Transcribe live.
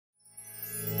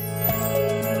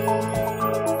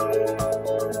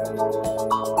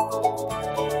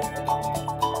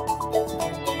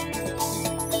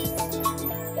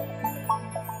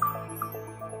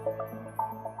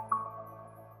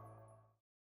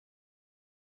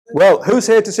Well, who's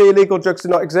here to see illegal drugs do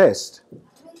not exist?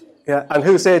 Yeah, and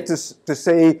who's here to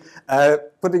see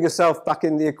putting yourself back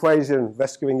in the equation,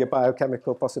 rescuing your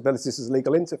biochemical possibilities as a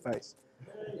legal interface?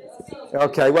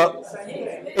 Okay, well,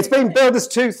 it's been billed as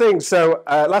two things. So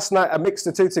last night I mixed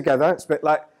the two together. It's a bit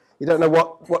like you don't know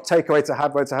what takeaway to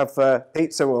have, whether to have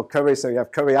pizza or curry. So you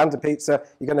have curry and a pizza.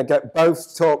 You're going to get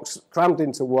both talks crammed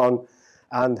into one,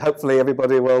 and hopefully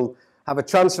everybody will have a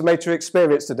transformatory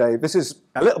experience today. This is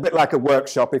a little bit like a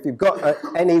workshop. If you've got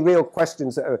any real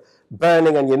questions that are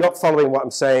burning and you're not following what I'm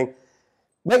saying,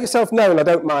 make yourself known. I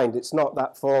don't mind. It's not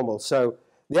that formal. So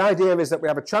the idea is that we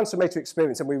have a transformatory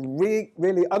experience and we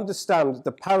really understand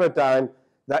the paradigm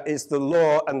that is the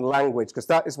law and language, because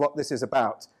that is what this is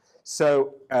about.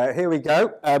 So here we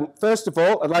go. First of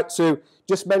all, I'd like to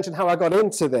just mention how I got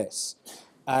into this.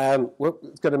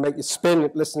 It's going to make you spin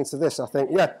listening to this, I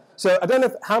think. Yeah. So I don't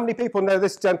know how many people know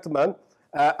this gentleman.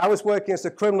 I was working as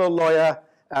a criminal lawyer,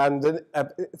 and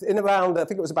in around, I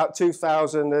think it was about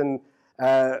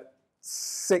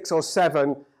 2006 or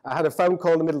 7, I had a phone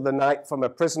call in the middle of the night from a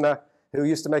prisoner who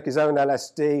used to make his own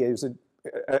LSD.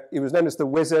 He was known as the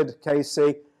Wizard,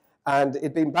 Casey, and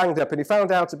he'd been banged up. And he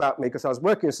found out about me because I was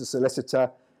working as a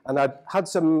solicitor, and I'd had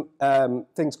some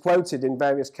things quoted in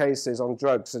various cases on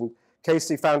drugs. And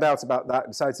Casey found out about that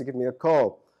and decided to give me a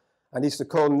call. And he used to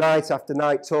call night after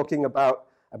night talking about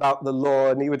the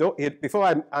law. And before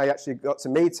I actually got to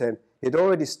meet him, he'd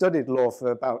already studied law for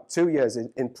about 2 years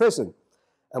in prison.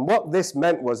 And what this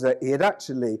meant was that he had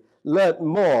actually learnt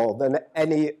more than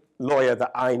any lawyer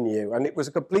that I knew. And it was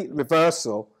a complete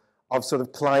reversal of sort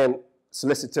of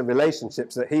client-solicitor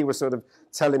relationships, that he was sort of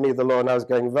telling me the law and I was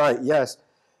going, right, yes.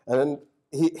 And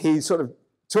he sort of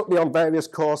took me on various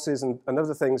courses and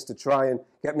other things to try and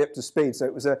get me up to speed. So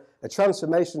it was a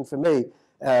transformation for me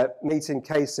meeting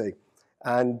Casey.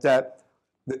 And the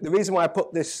reason why I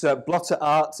put this blotter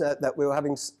art that we were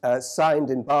having signed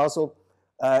in Basel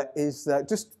is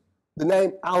just the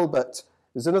name Albert.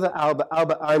 There's another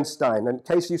Albert Einstein. And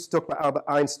Casey used to talk about Albert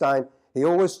Einstein. He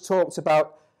always talked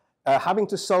about having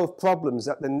to solve problems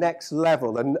at the next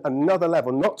level, and another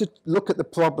level, not to look at the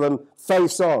problem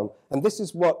face on. And this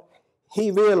is what he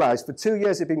realized. For 2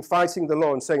 years he'd been fighting the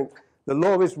law and saying, the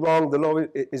law is wrong,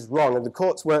 and the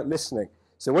courts weren't listening.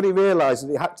 So what he realized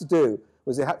that he had to do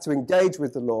was he had to engage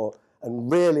with the law and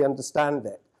really understand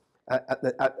it at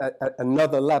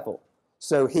another level.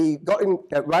 So he got in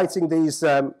writing these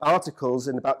articles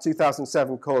in about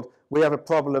 2007 called We Have a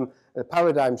Problem, a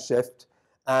Paradigm Shift.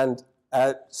 And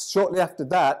shortly after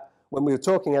that, when we were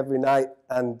talking every night,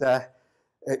 and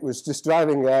it was just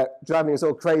driving us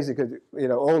all crazy because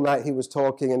all night he was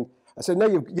talking, and I said, no,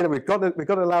 we've got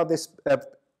to allow this,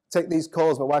 take these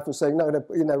calls. My wife was saying, no,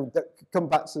 come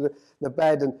back to the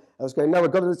bed, and I was going, no,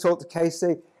 we've got to talk to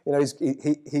Casey.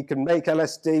 He can make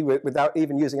LSD without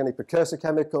even using any precursor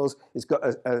chemicals. He's got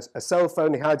a cell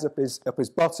phone he hides up his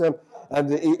bottom,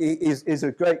 and he's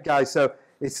a great guy. So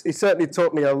he certainly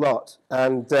taught me a lot.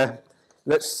 And the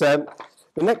next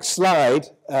slide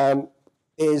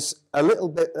is a little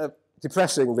bit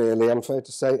depressing, really, I'm afraid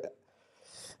to say.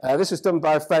 This was done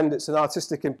by a friend. It's an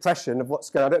artistic impression of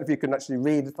what's going on. I don't know if you can actually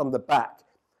read from the back.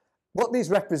 What these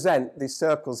represent, these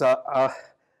circles, are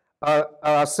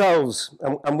ourselves,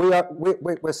 and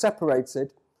we're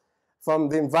separated from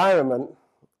the environment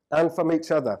and from each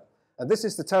other. And this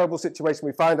is the terrible situation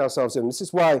we find ourselves in. This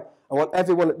is why I want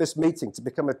everyone at this meeting to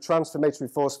become a transformatory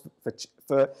force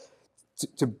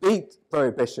to beat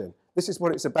prohibition. This is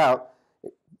what it's about.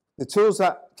 The tools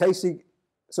that Casey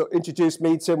sort of introduced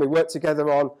me to, and we worked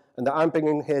together on, and that I'm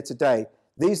bringing here today,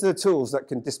 these are the tools that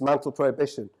can dismantle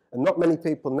prohibition. And not many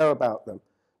people know about them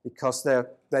because they're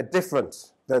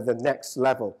different. They're the next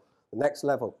level.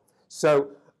 So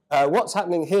what's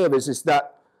happening here is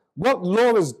that what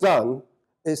law has done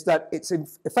is that it's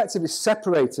effectively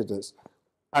separated us.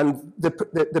 And the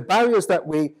barriers that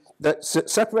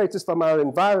separate us from our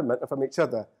environment and from each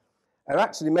other are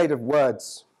actually made of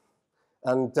words.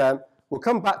 And we'll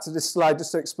come back to this slide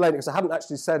just to explain it, because I haven't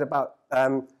actually said about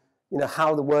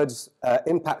how the words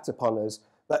impact upon us.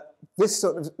 But this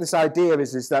idea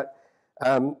is that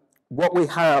what we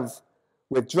have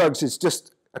with drugs is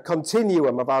just a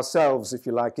continuum of ourselves, if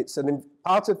you like. It's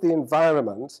part of the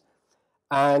environment,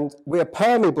 and we are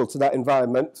permeable to that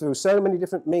environment through so many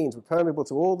different means. We're permeable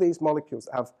to all these molecules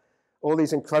that have all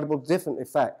these incredible different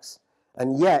effects,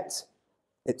 and yet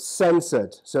it's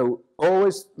censored. So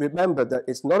always remember that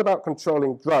it's not about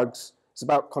controlling drugs, it's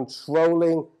about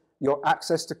controlling your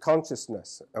access to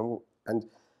consciousness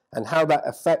and how that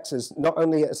affects us, not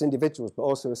only as individuals, but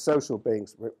also as social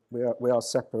beings. We are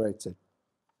separated.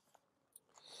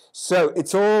 So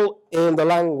it's all in the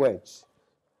language.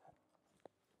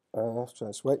 Let's try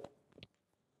this. Wait.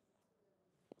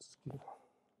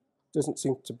 Doesn't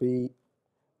seem to be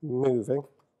moving.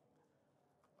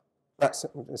 That's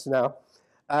it now.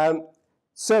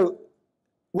 So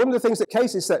one of the things that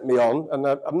Casey set me on, and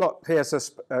I'm not here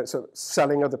sort of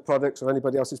selling other products or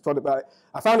anybody else's product, but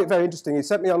I found it very interesting. He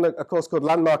sent me on a course called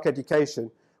Landmark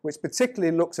Education, which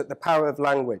particularly looks at the power of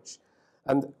language.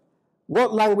 And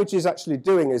what language is actually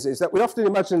doing is that we often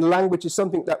imagine language is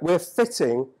something that we're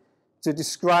fitting to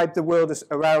describe the world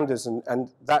around us, and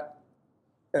that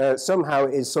somehow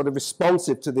is sort of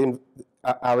responsive to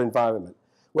our environment.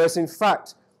 Whereas in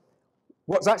fact,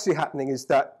 what's actually happening is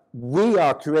that we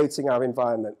are creating our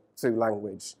environment through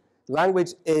language.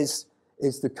 Language is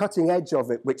the cutting edge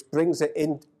of it, which brings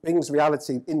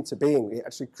reality into being. It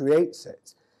actually creates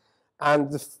it. And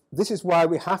this is why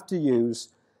we have to use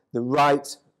the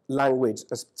right language,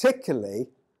 particularly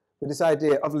with this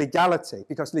idea of legality.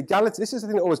 Because legality, this is the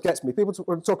thing that always gets me. People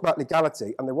want to talk about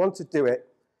legality, and they want to do it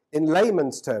in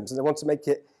layman's terms, and they want to make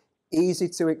it easy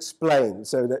to explain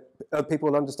so that people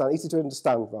will understand, easy to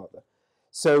understand rather.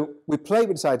 So we play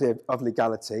with this idea of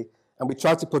legality, and we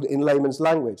try to put it in layman's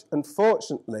language.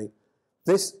 Unfortunately,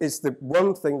 this is the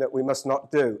one thing that we must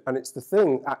not do, and it's the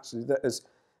thing, actually, that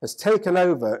has taken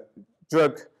over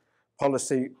drug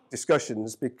policy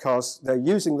discussions because they're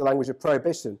using the language of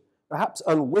prohibition, perhaps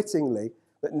unwittingly,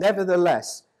 but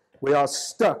nevertheless, we are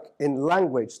stuck in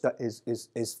language that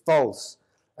is false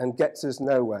and gets us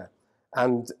nowhere.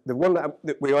 And the one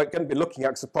that we are going to be looking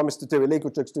at, because I promised to do illegal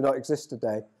drugs do not exist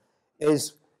today,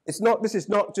 is this is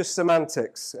not just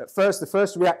semantics. At first, the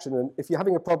first reaction, and if you're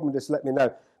having a problem with this, let me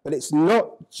know, but it's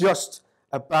not just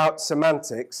about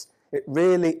semantics. It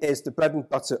really is the bread and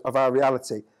butter of our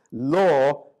reality.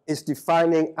 Law is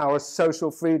defining our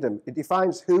social freedom. It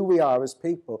defines who we are as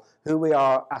people, who we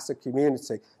are as a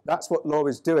community. That's what law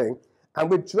is doing.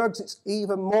 And with drugs, it's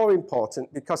even more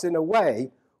important because, in a way,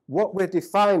 what we're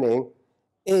defining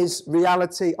is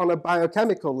reality on a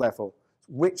biochemical level.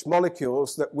 Which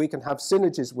molecules that we can have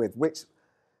synergies with, which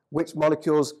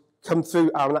molecules come through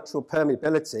our natural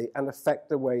permeability and affect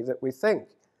the way that we think.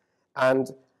 And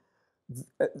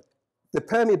the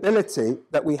permeability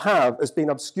that we have has been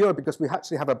obscured because we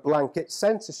actually have a blanket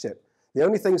censorship. The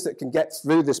only things that can get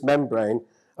through this membrane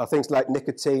are things like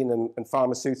nicotine and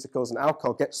pharmaceuticals, and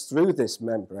alcohol gets through this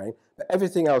membrane, but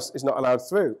everything else is not allowed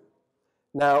through.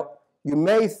 Now, you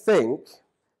may think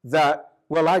that,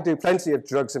 well, I do plenty of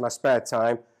drugs in my spare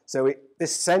time, so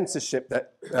this censorship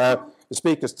that the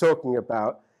speaker's talking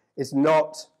about is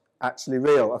not actually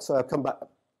real. So I'll come back to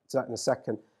that in a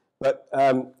second. But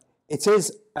it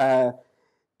is,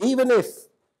 even if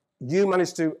you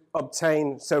manage to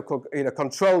obtain so-called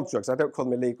controlled drugs, I don't call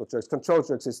them illegal drugs, controlled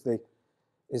drugs is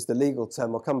the legal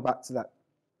term. I'll come back to that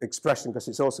expression because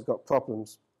it's also got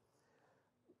problems.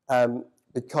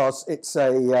 Because it's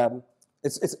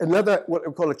it's another, what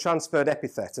we call a transferred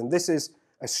epithet, and this is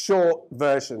a short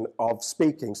version of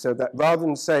speaking, so that rather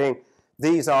than saying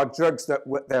these are drugs, that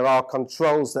there are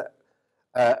controls that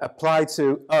apply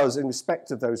to us in respect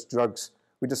of those drugs,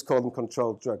 we just call them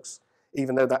controlled drugs,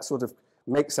 even though that sort of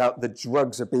makes out the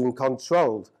drugs are being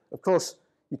controlled. Of course,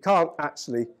 you can't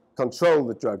actually control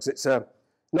the drugs.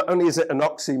 Not only is it an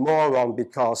oxymoron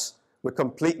because we're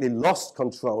completely lost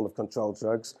control of controlled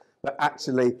drugs, but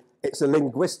actually it's a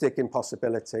linguistic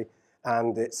impossibility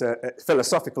and it's a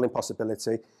philosophical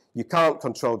impossibility. You can't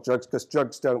control drugs because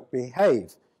drugs don't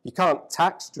behave. You can't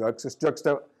tax drugs because drugs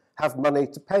don't have money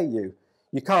to pay you.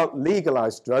 You can't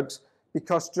legalize drugs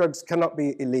because drugs cannot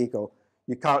be illegal.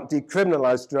 You can't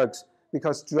decriminalize drugs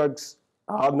because drugs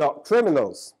are not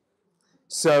criminals.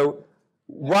 So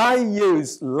why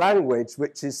use language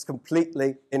which is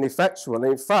completely ineffectual? And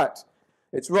in fact,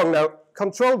 it's wrong. Now,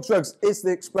 controlled drugs is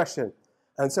the expression.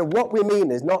 And so what we mean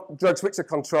is not drugs which are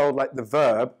controlled like the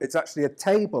verb. It's actually a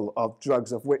table of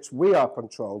drugs of which we are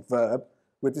controlled, verb,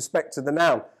 with respect to the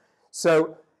noun.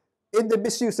 So in the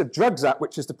Misuse of Drugs Act,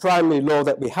 which is the primary law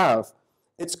that we have,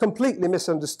 it's completely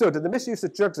misunderstood. And the Misuse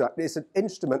of Drugs Act is an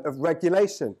instrument of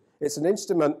regulation. It's an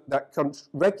instrument that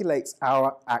regulates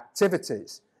our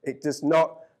activities. It does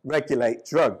not regulate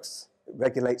drugs. It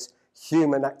regulates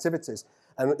human activities.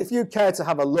 And if you care to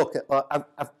have a look at,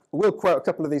 I will quote a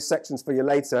couple of these sections for you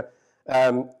later,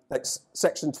 like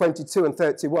section 22 and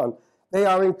 31. They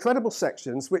are incredible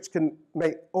sections which can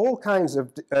make all kinds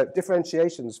of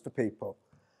differentiations for people.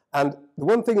 And the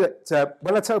one thing that,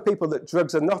 when I tell people that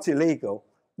drugs are not illegal,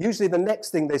 usually the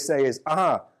next thing they say is,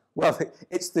 well,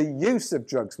 it's the use of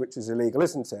drugs which is illegal,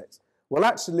 isn't it? Well,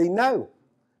 actually, no.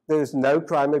 There's no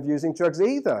crime of using drugs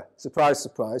either. Surprise,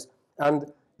 surprise.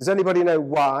 And does anybody know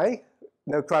why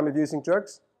no crime of using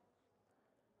drugs?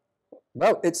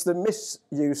 Well, it's the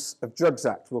Misuse of Drugs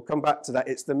Act. We'll come back to that.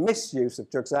 It's the Misuse of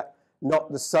Drugs Act,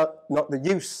 not the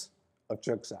Use of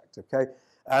Drugs Act, okay?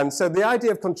 And so the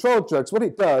idea of controlled drugs, what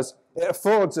it does, it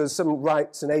affords us some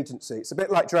rights and agency. It's a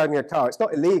bit like driving a car. It's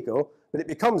not illegal, but it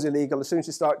becomes illegal as soon as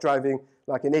you start driving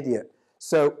like an idiot.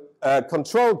 So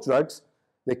controlled drugs,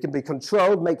 they can be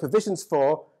controlled, make provisions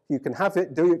for. You can have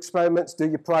it, do your experiments, do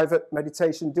your private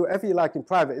meditation, do whatever you like in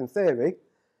private in theory.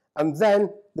 And then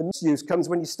the misuse comes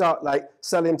when you start like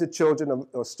selling to children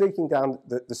or streaking down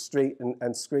the street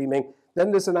and screaming.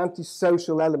 Then there's an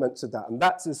antisocial element to that. And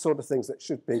that's the sort of things that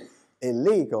should be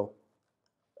illegal.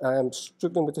 I'm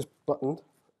struggling with this button.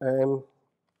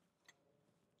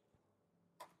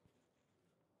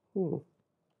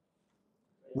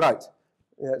 Right.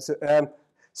 Yeah,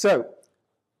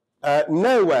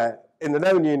 nowhere in the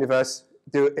known universe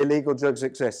do illegal drugs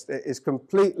exist. It is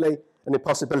completely an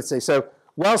impossibility. So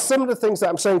while some of the things that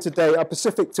I'm saying today are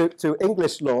specific to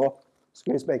English law,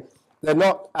 excuse me, they're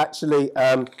not actually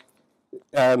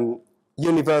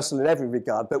universal in every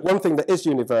regard. But one thing that is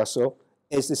universal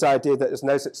is this idea that there's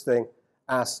no such thing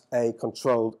as a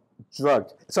controlled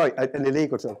drug. Sorry, an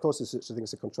illegal drug. Of course there's such a thing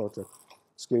as a controlled drug.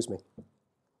 Excuse me.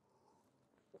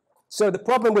 So the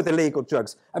problem with illegal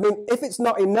drugs, I mean, if it's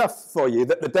not enough for you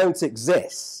that they don't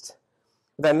exist,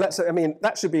 then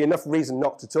that should be enough reason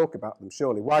not to talk about them,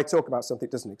 surely. Why talk about something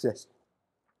that doesn't exist?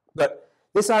 But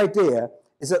this idea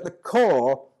is at the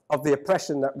core of the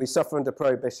oppression that we suffer under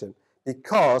prohibition,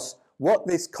 because what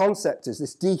this concept is,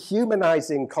 this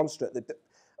dehumanizing construct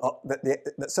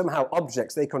that somehow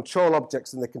objects, they control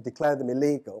objects and they can declare them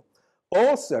illegal,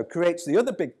 also creates the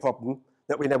other big problem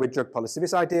that we know with drug policy,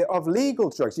 this idea of legal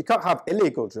drugs. You can't have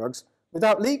illegal drugs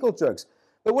without legal drugs.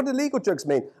 But what do legal drugs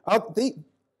mean?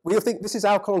 We think this is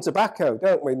alcohol and tobacco,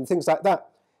 don't we, and things like that.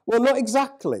 Well, not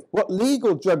exactly. What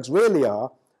legal drugs really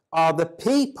are the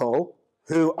people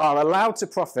who are allowed to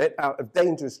profit out of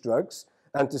dangerous drugs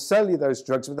and to sell you those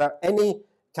drugs without any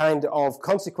kind of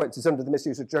consequences under the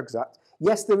Misuse of Drugs Act.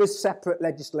 Yes, there is separate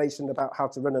legislation about how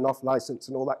to run an off-license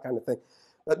and all that kind of thing,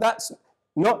 but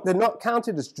they're not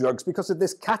counted as drugs because of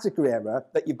this category error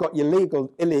that you've got your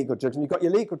illegal drugs and you've got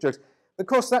your legal drugs. Of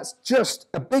course, that's just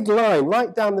a big line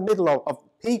right down the middle of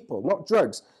people, not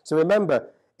drugs. So remember,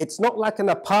 it's not like an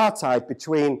apartheid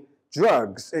between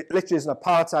drugs. It literally is an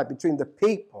apartheid between the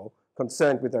people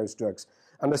concerned with those drugs.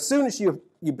 And as soon as you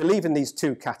believe in these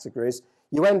two categories,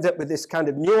 you end up with this kind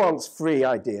of nuance-free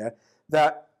idea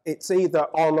that it's either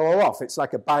on or off. It's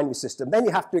like a binary system. Then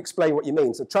you have to explain what you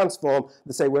mean. So transform,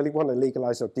 they say, well, we want to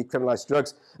legalize or decriminalize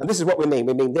drugs. And this is what we mean.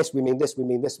 We mean this, we mean this, we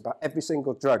mean this about every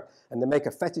single drug. And they make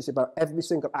a fetish about every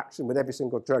single action with every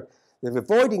single drug. They're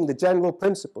avoiding the general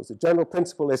principles. The general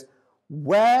principle is,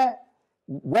 where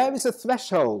is the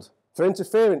threshold for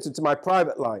interference into my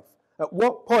private life? At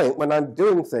what point when I'm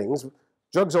doing things,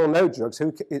 drugs or no drugs,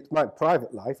 it's my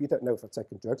private life, you don't know if I've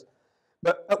taken drugs,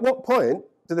 but at what point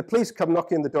do the police come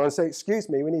knocking on the door and say, excuse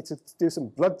me, we need to do some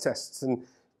blood tests and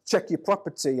check your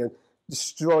property and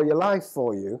destroy your life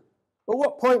for you? At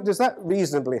what point does that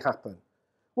reasonably happen?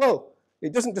 Well,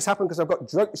 it doesn't just happen because I've got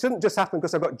drugs. It shouldn't just happen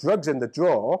because I've got drugs in the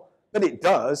drawer, but it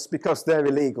does because they're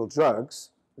illegal drugs,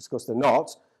 of course they're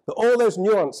not. But all those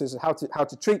nuances of how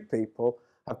to treat people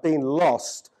have been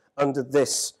lost under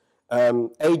this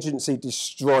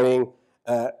agency-destroying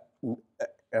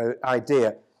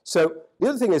idea. So the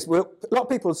other thing is, a lot of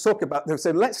people talk about, they'll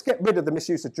say, let's get rid of the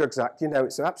Misuse of Drugs Act. You know,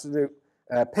 it's an absolute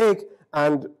pig,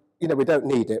 and, you know, we don't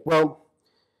need it. Well,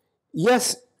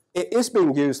 yes, it is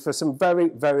being used for some very,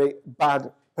 very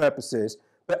bad purposes,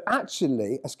 but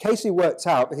actually, as Casey worked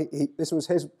out, this was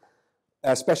his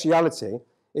speciality,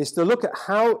 is to look at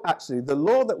how actually the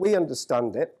law that we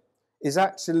understand it is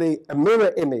actually a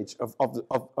mirror image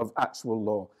of actual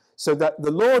law. So that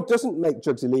the law doesn't make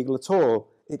drugs illegal at all.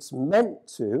 It's meant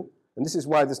to, and this is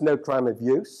why there's no crime of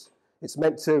use, it's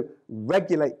meant to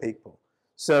regulate people.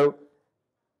 So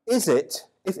is it,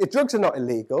 if drugs are not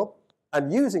illegal,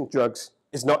 and using drugs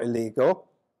is not illegal,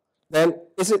 then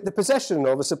is it the possession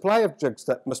or the supply of drugs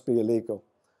that must be illegal?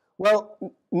 Well,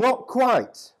 not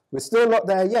quite. We're still not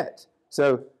there yet.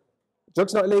 So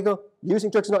drugs not illegal, using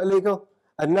drugs not illegal,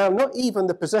 and now not even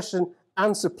the possession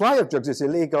and supply of drugs is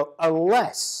illegal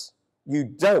unless you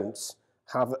don't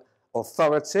have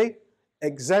authority,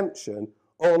 exemption,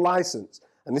 or license.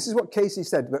 And this is what Casey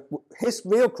said, but his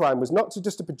real crime was not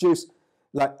just to produce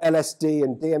like LSD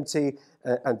and DMT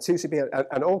and 2CB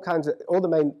and all the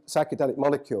main psychedelic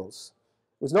molecules,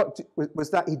 was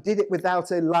that he did it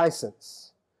without a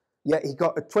license. Yet he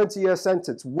got a 20-year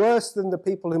sentence, worse than the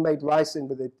people who made ricin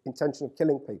with the intention of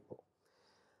killing people.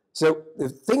 So the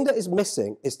thing that is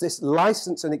missing is this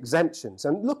license and exemptions.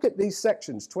 And look at these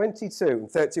sections, 22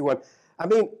 and 31. I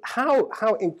mean, how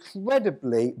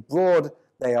incredibly broad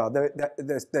they are.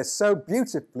 They're so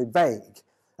beautifully vague.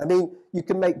 I mean, you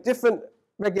can make different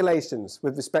regulations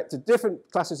with respect to different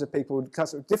classes of people,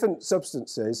 different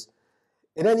substances,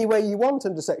 in any way you want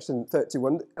under section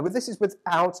 31. But this is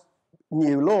without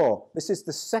new law. This is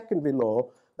the secondary law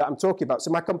that I'm talking about.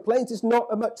 So my complaint is not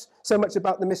so much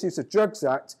about the Misuse of Drugs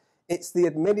Act, it's the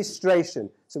administration.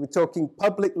 So we're talking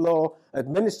public law,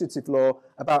 administrative law,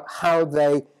 about how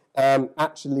they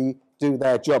actually do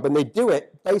their job. And they do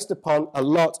it based upon a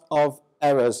lot of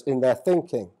errors in their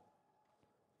thinking.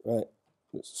 Right,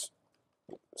 it's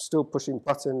still pushing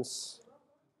buttons.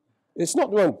 It's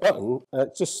not the wrong button,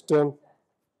 just...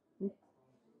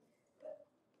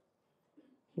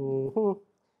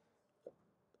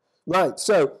 Right,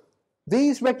 so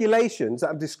these regulations that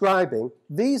I'm describing,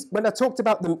 when I talked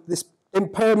about this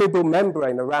impermeable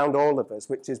membrane around all of us,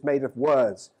 which is made of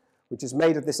words, which is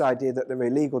made of this idea that there are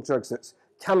illegal drugs that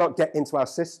cannot get into our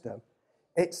system,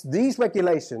 it's these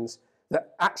regulations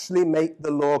that actually make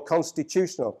the law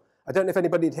constitutional. I don't know if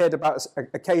anybody had heard about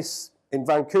a case in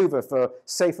Vancouver for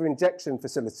safer injection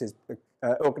facilities,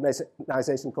 an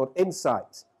organisation called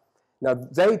Insight. Now,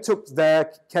 they took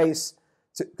their case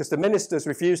because the ministers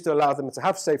refused to allow them to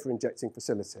have safer injecting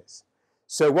facilities.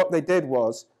 So what they did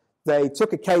was they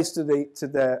took a case to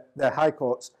their high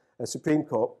courts, Supreme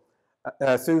Court,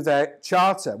 through their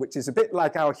charter, which is a bit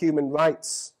like our human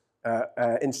rights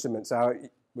instruments,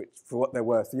 which, for what they're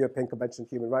worth, the European Convention of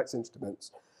Human Rights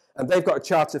instruments. And they've got a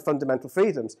Charter of Fundamental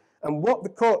Freedoms. And what the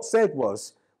court said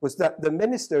was that the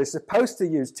minister is supposed to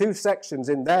use two sections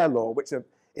in their law, which are,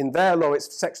 in their law,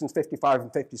 it's sections 55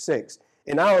 and 56.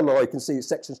 In our law, you can see it's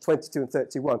sections 22 and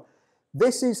 31.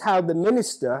 This is how the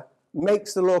minister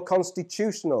makes the law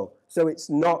constitutional. So it's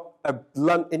not a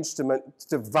blunt instrument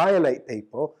to violate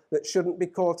people that shouldn't be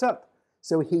caught up.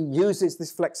 So he uses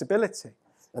this flexibility.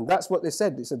 And that's what they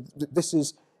said. They said this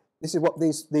is what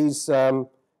these things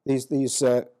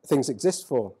exist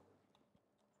for.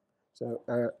 So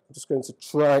I'm just going to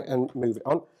try and move it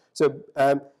on. So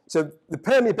the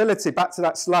permeability, back to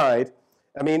that slide,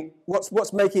 I mean,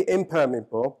 what's making it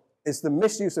impermeable is the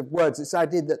misuse of words. This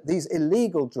idea that these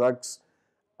illegal drugs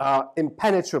are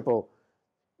impenetrable.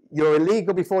 You're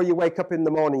illegal before you wake up in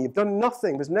the morning. You've done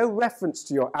nothing. There's no reference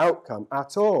to your outcome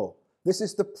at all. This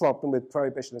is the problem with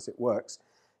prohibition as it works.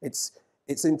 It's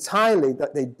entirely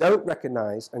that they don't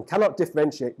recognize and cannot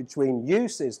differentiate between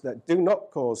uses that do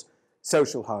not cause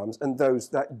social harms and those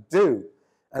that do.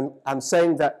 And I'm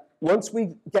saying that once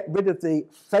we get rid of the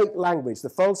fake language, the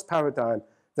false paradigm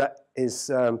that is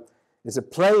a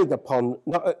plague upon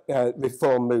not a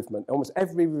reform movement. Almost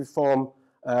every reform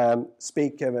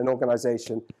speaker and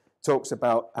organization talks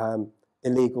about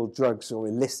illegal drugs or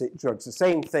illicit drugs. The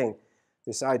same thing,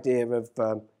 this idea of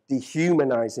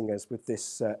dehumanizing us with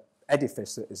this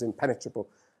edifice that is impenetrable.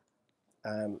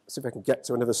 See if I can get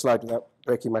to another slide without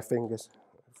breaking my fingers.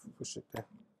 Push it there.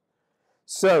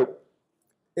 So,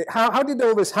 how did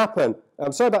all this happen?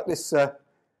 I'm sorry about this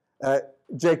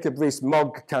Jacob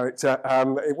Rees-Mogg character.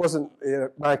 It wasn't,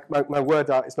 my word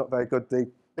art is not very good.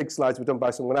 The big slides were done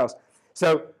by someone else.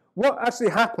 So what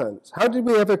actually happened? How did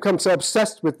we ever become so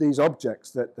obsessed with these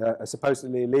objects that are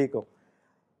supposedly illegal?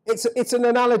 It's an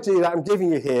analogy that I'm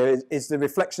giving you here is the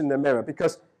reflection in the mirror,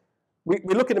 because we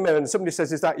look in the mirror and somebody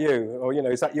says, is that you? Or,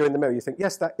 is that you in the mirror? You think,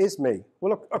 yes, that is me.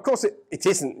 Well, look, of course it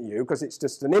isn't you, because it's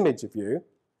just an image of you,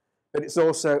 but it's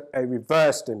also a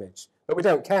reversed image. But we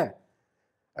don't care.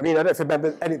 I mean, I don't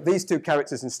remember these two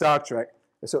characters in Star Trek,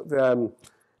 a sort of a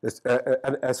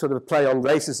play on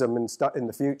racism in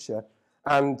the future.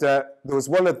 And there was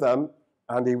one of them,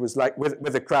 and he was like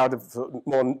with a crowd of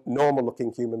more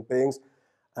normal-looking human beings,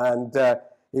 and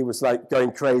he was like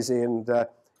going crazy. And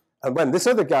when this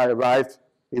other guy arrived,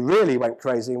 he really went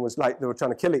crazy and was like they were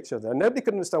trying to kill each other. And nobody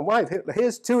could understand why.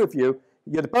 Here's two of you.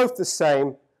 You're both the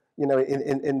same.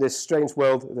 In this strange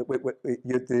world, that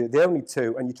you're the only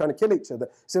two, and you're trying to kill each other.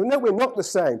 So, no, we're not the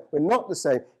same. We're not the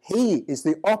same. He is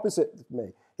the opposite of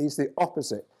me. He's the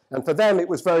opposite. And for them, it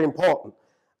was very important.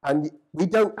 And we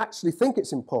don't actually think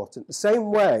it's important. The same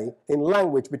way, in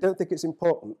language, we don't think it's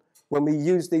important when we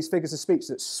use these figures of speech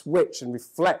that switch and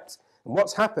reflect. And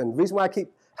what's happened, the reason why I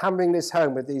keep hammering this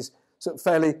home with these sort of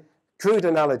fairly crude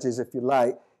analogies, if you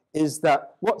like, is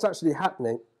that what's actually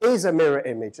happening is a mirror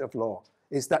image of law.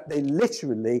 Is that they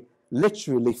literally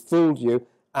fooled you,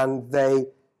 and they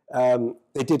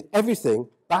did everything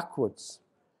backwards.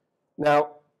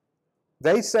 Now,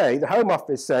 the Home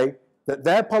Office say that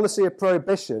their policy of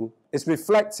prohibition is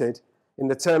reflected in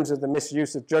the terms of the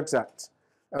Misuse of Drugs Act.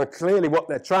 And clearly what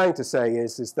they're trying to say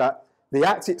is that the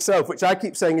act itself, which I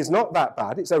keep saying is not that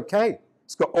bad, it's okay.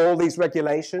 It's got all these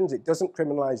regulations. It doesn't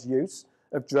criminalize use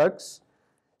of drugs.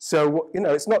 So,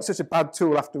 it's not such a bad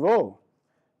tool after all.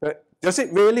 But does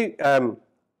it really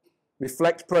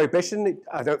reflect prohibition?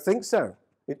 I don't think so.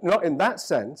 Not in that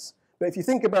sense. But if you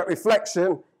think about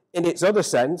reflection in its other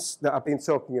sense that I've been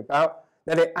talking about,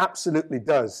 then it absolutely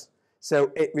does.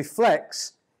 So it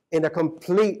reflects in a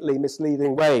completely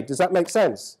misleading way. Does that make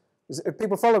sense? Are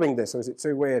people following this, or is it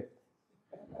too weird?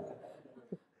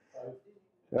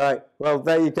 Right, well,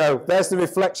 there you go. There's the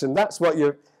reflection. That's what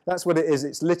it is.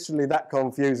 It's literally that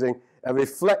confusing. A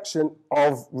reflection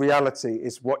of reality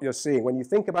is what you're seeing. When you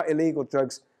think about illegal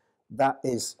drugs, that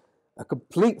is a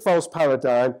complete false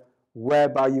paradigm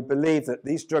whereby you believe that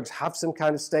these drugs have some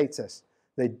kind of status.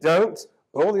 They don't.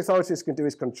 All the authorities can do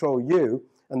is control you.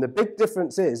 And the big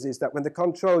difference is that when they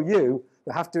control you,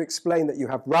 they have to explain that you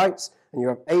have rights and you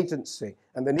have agency.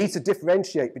 And they need to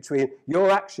differentiate between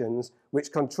your actions,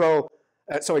 which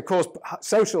cause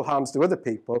social harms to other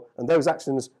people, and those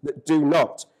actions that do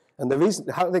not. And the reason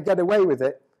how they get away with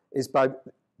it is by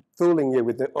fooling you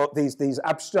with these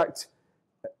abstract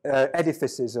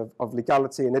edifices of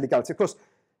legality and illegality. Of course,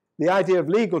 the idea of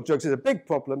legal drugs is a big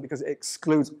problem because it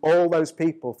excludes all those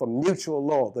people from neutral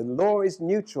law. The law is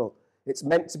neutral. It's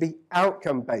meant to be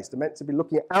outcome-based. They're meant to be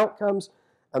looking at outcomes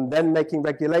and then making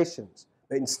regulations.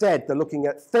 But instead, they're looking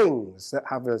at things that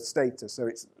have a status. So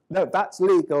that's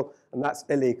legal and that's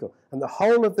illegal. And the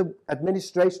whole of the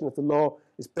administration of the law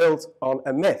is built on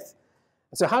a myth.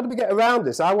 And so how do we get around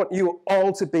this? I want you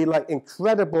all to be like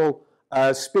incredible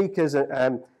speakers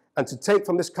and to take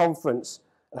from this conference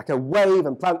like a wave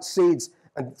and plant seeds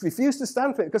and refuse to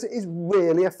stand for it because it is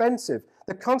really offensive.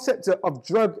 The concept of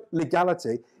drug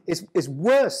legality is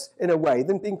worse in a way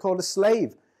than being called a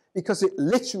slave because it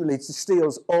literally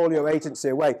steals all your agency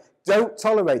away. Don't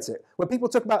tolerate it. When people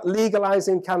talk about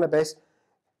legalizing cannabis,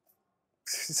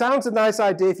 it sounds a nice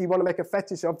idea if you want to make a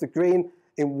fetish of the green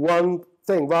in one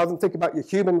thing, rather than think about your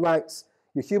human rights.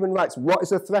 Your human rights, what is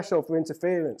the threshold for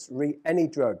interference? Read any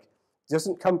drug. It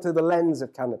doesn't come through the lens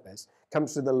of cannabis. It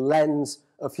comes through the lens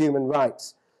of human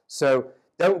rights. So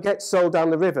don't get sold down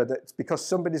the river that because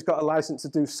somebody's got a license to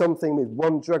do something with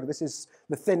one drug, this is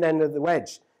the thin end of the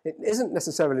wedge. It isn't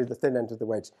necessarily the thin end of the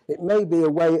wedge. It may be a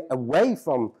way away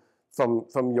from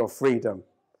your freedom.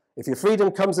 If your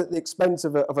freedom comes at the expense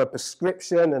of a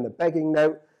prescription and a begging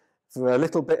note for a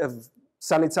little bit of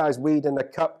sanitized weed in a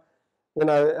cup,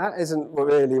 that isn't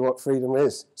really what freedom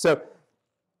is. So,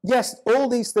 yes, all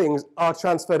these things are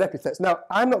transferred epithets. Now,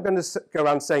 I'm not going to go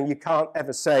around saying you can't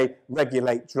ever say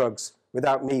regulate drugs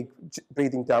without me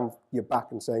breathing down your back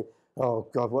and saying, oh,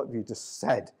 God, what have you just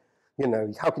said?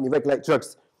 How can you regulate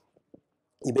drugs?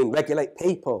 You mean regulate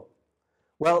people?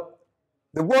 Well,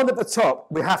 the one at the top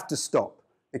we have to stop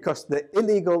because the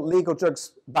legal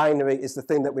drugs binary is the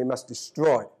thing that we must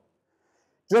destroy.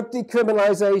 Drug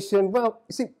decriminalization, well,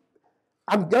 you see,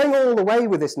 I'm going all the way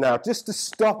with this now just to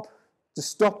stop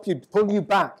you, pull you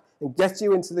back and get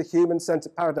you into the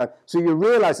human-centered paradigm so you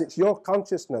realize it's your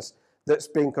consciousness that's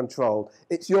being controlled.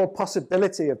 It's your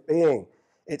possibility of being.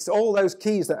 It's all those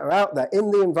keys that are out there in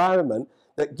the environment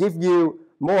that give you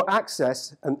more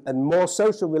access and more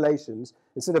social relations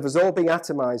instead of us all being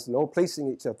atomized and all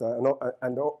policing each other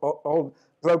and all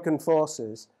broken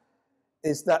forces,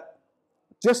 is that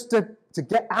just to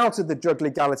get out of the drug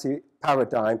legality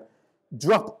paradigm,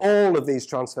 drop all of these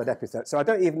transferred epithets. So I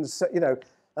don't even,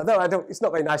 although it's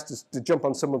not very nice to jump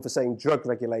on someone for saying drug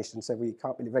regulation, say, well, you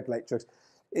can't really regulate drugs.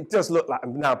 It does look like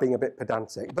I'm now being a bit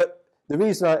pedantic. But the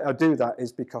reason I do that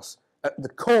is because at the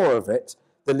core of it,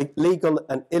 the legal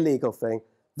and illegal thing,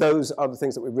 those are the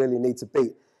things that we really need to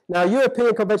beat. Now,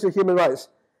 European Convention of Human Rights,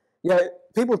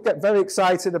 people get very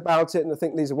excited about it and they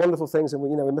think these are wonderful things and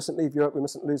we mustn't leave Europe, we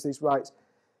mustn't lose these rights.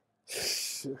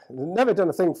 They've never done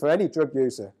a thing for any drug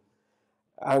user.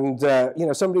 And,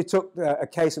 somebody took a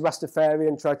case of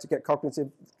Rastafarian, tried to get cognitive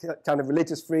kind of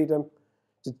religious freedom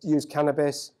to use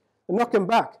cannabis, and knock them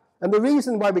back. And the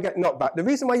reason why we get knocked back, the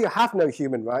reason why you have no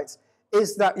human rights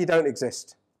is that you don't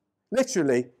exist.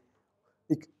 Literally,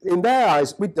 in their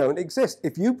eyes, we don't exist.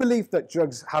 If you believe that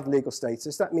drugs have legal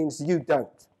status, that means you don't.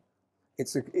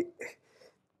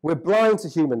 We're blind to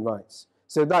human rights.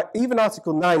 So that even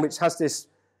Article 9, which has this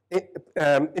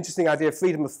interesting idea of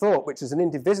freedom of thought, which is an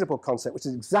indivisible concept, which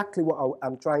is exactly what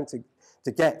I'm trying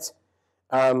to get.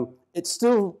 It's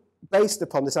still based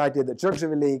upon this idea that drugs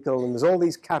are illegal and there's all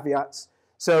these caveats.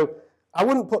 So I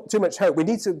wouldn't put too much hope. We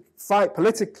need to fight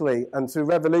politically and through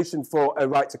revolution for a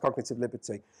right to cognitive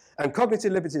liberty. And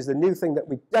cognitive liberty is the new thing that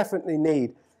we definitely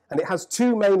need. And it has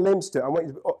two main limbs to it. I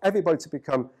want everybody to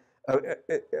become a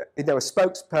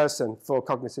spokesperson for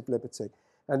cognitive liberty.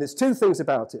 And there's two things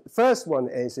about it. The first one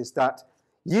is that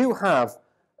you have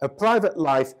a private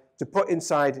life to put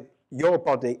inside your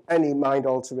body any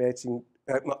mind-altering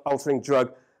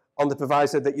drug on the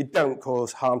proviso that you don't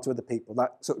cause harm to other people.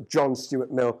 That sort of John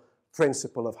Stuart Mill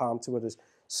principle of harm to others.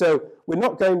 So we're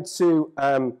not going to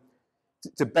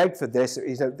beg for this.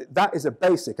 That is a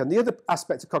basic. And the other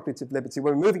aspect of cognitive liberty,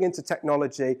 when we're moving into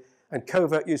technology and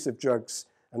covert use of drugs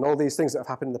and all these things that have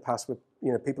happened in the past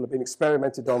where people have been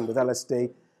experimented on with LSD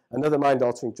and other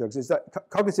mind-altering drugs, is that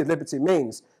cognitive liberty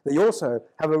means that you also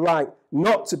have a right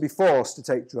not to be forced to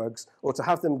take drugs or to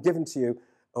have them given to you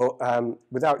or,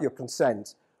 without your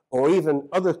consent, or even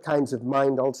other kinds of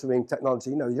mind-altering technology.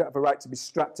 You don't have a right to be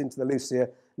strapped into the Lucia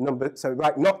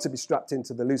right not to be strapped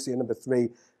into the Lucia number 3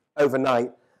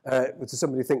 overnight to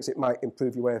somebody who thinks it might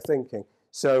improve your way of thinking.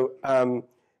 So,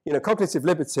 cognitive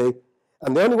liberty,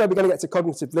 and the only way we're going to get to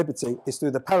cognitive liberty is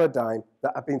through the paradigm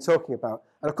that I've been talking about.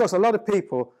 And of course, a lot of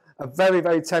people are very,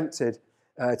 very tempted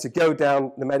to go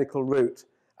down the medical route.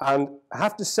 And I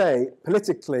have to say,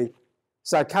 politically,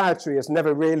 psychiatry has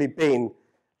never really been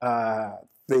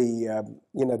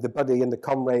the buddy and the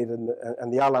comrade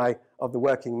and the ally of the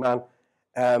working man.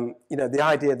 The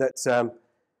idea that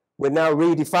we're now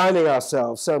redefining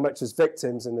ourselves so much as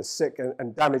victims and as sick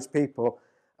and damaged people.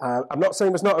 I'm not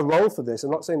saying there's not a role for this.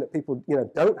 I'm not saying that people,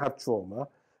 don't have trauma,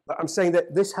 but I'm saying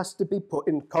that this has to be put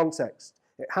in context.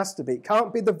 It has to be. It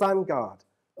can't be the vanguard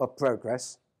of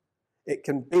progress. It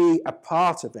can be a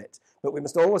part of it, but we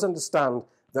must always understand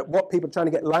that what people are trying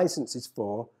to get licenses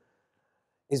for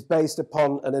is based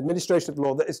upon an administration of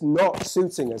law that is not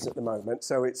suiting us at the moment.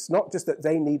 So it's not just that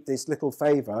they need this little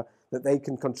favour that they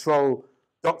can control.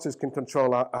 Doctors can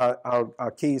control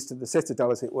our keys to the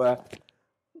citadel, as it were.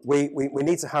 We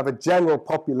need to have a general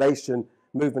population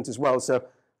movement as well. So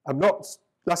I'm not,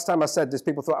 last time I said this,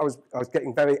 people thought I was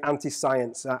getting very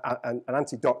anti-science and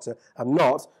anti-doctor. I'm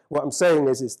not. What I'm saying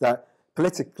is that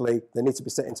politically they need to be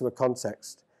set into a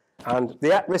context. And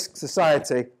the at-risk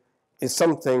society is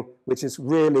something which has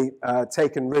really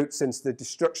taken root since the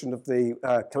destruction of the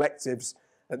collectives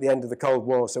at the end of the Cold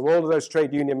War. So all of those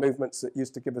trade union movements that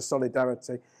used to give us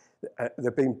solidarity,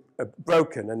 they've been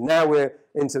broken. And now we're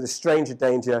into the stranger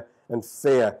danger and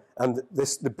fear. And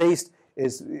the beast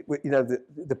is,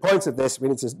 the point of this, we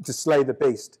need to slay the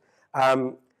beast.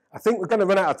 I think we're going to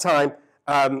run out of time.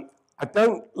 I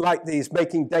don't like these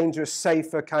making dangerous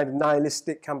safer kind of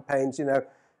nihilistic campaigns,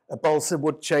 a balsa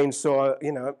wood chainsaw,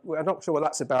 I'm not sure what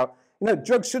that's about.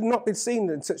 Drugs should not be seen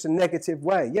in such a negative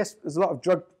way. Yes, there's a lot of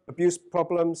drug abuse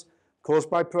problems caused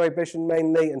by prohibition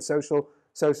mainly and social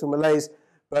malaise,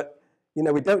 but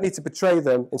we don't need to portray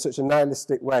them in such a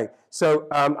nihilistic way. So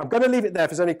I'm going to leave it there.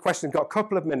 If there's any questions, got a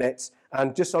couple of minutes,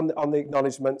 and just on the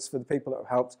acknowledgements for the people that have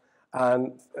helped.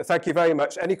 And thank you very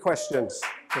much. Any questions?